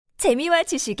재미와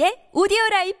지식의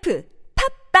오디오라이프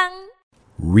팝빵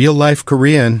Real Life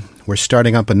Korean. We're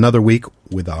starting up another week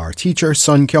with our teacher,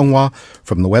 Sun Kyunghwa,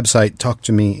 from the website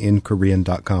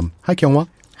talktomeinkorean.com. Hi, Kyunghwa.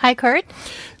 Hi, Kurt.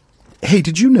 Hey,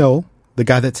 did you know the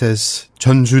guy that says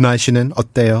전준하 씨는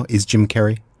어때요 is Jim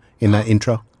Carrey in that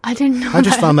intro? I didn't know I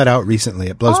just found that out recently.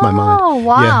 It blows my mind. Oh,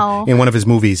 wow. Yeah. In one of his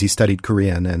movies, he studied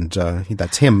Korean, and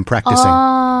that's him practicing.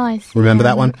 Oh, I see. Remember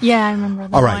that one? Yeah, I remember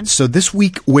that All right, one. so this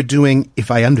week we're doing,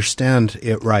 if I understand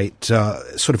it right,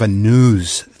 sort of a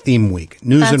news theme week.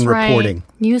 News That's and reporting.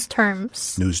 Right. News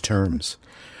terms. News terms.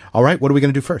 All right, what are we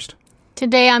going to do first?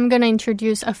 Today, I'm going to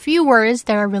introduce a few words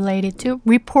that are related to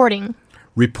reporting.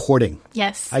 Reporting.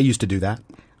 Yes. I used to do that.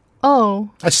 Oh,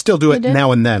 I still do it did?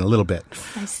 now and then a little bit.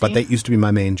 I see. But that used to be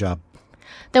my main job.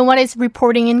 Then what is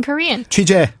reporting in Korean?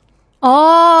 취재.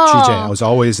 Oh. 취재. I was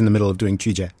always in the middle of doing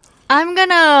취재. I'm going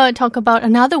to talk about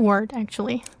another word,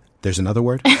 actually. There's another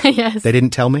word? Yes. They didn't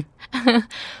tell me?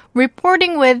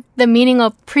 Reporting with the meaning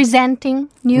of presenting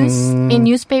news in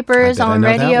newspapers, I bet I on know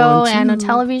that radio, one and on too.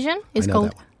 television is I know called...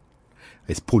 that one.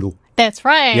 It's 보도. That's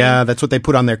right. Yeah, that's what they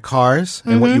put on their cars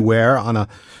and what you wear on a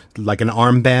like an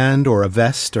armband or a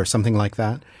vest or something like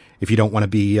that. If you don't want to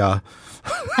be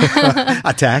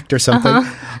attacked or something.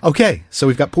 Okay, so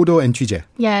we've got 보도 and 취재.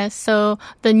 Yes, so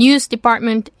the news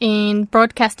department in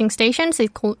broadcasting stations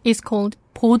is called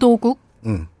보도국.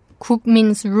 국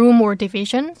means room or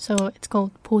division, so it's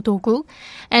called 보도국.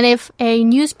 And if a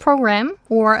news program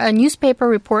or a newspaper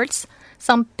reports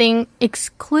something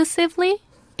exclusively,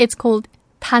 it's called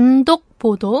단독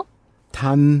보도.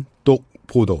 단독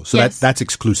보도. So Yes. that's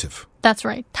exclusive. That's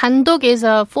right. 단독 is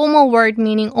a formal word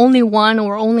meaning only one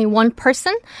or only one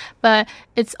person, but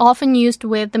it's often used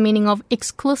with the meaning of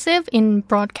exclusive in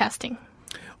broadcasting.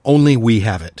 Only we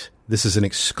have it. This is an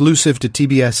exclusive to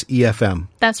TBS EFM.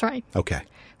 That's right. Okay.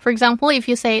 For example, if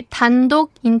you say 단독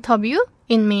인터뷰,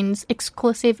 it means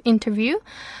exclusive interview.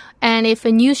 And if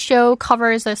a news show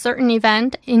covers a certain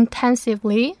event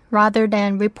intensively rather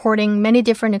than reporting many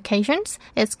different occasions,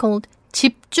 it's called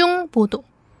집중 보도.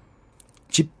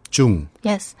 집중.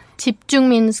 Yes, 집중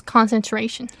means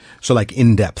concentration. So like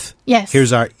in-depth. Yes.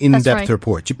 Here's our in-depth right.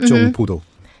 report. 집중 보도.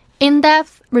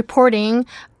 In-depth reporting,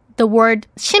 the word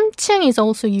심층 is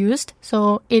also used,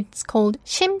 so it's called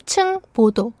심층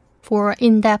보도 for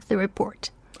in-depth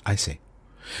report. I see.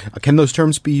 Can those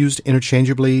terms be used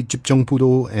interchangeably? 집중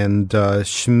보도 and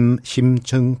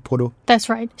심층 보도? That's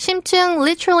right. 심층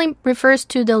literally refers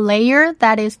to the layer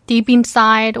that is deep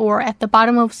inside or at the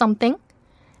bottom of something.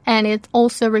 And it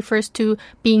also refers to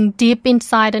being deep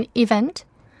inside an event,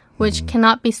 which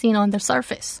cannot be seen on the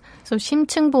surface. So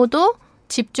심층 보도,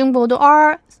 집중 보도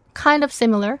are kind of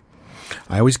similar.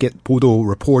 I always get 보도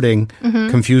reporting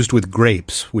confused with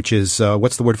grapes, which is,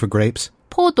 what's the word for grapes?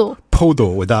 포도.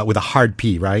 Podo with a hard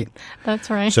P, right? That's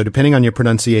right. So depending on your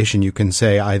pronunciation, you can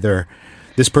say either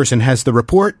this person has the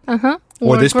report or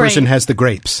Or this person grape. has the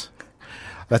grapes.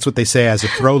 That's what they say as a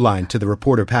throw line to the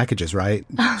reporter packages, right?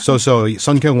 So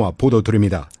Sun Kyunghwa 보도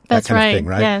드립니다. That That's kind right. of thing,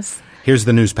 right? Yes. Here's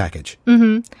the news package.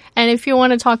 And if you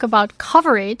want to talk about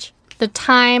coverage, the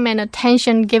time and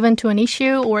attention given to an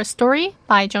issue or a story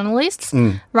by journalists,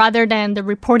 rather than the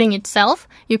reporting itself,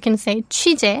 you can say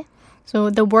취재. So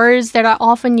the words that are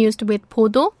often used with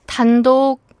보도,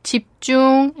 단독,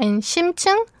 집중, and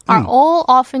심층 are all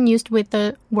often used with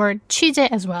the word 취재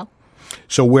as well.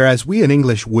 So whereas we in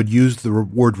English would use the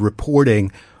word reporting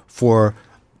for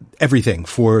everything,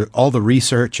 for all the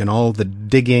research and all the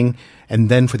digging, and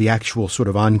then for the actual sort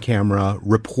of on-camera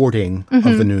reporting of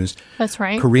the news, That's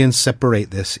right. Koreans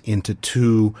separate this into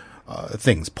two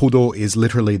things. 보도 is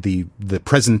literally the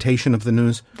presentation of the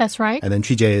news, That's right. and then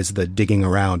취재 is the digging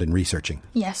around and researching.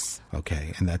 Yes.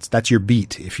 Okay, and that's your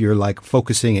beat. If you're like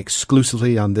focusing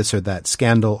exclusively on this or that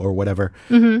scandal or whatever,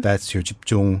 that's your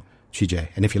집중 취재.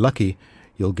 And if you're lucky,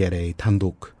 you'll get a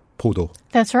단독 보도.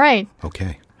 That's right.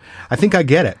 Okay. I think I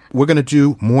get it. We're going to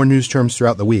do more news terms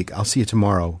throughout the week. I'll see you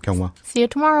tomorrow, Kyunghwa. See you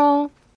tomorrow.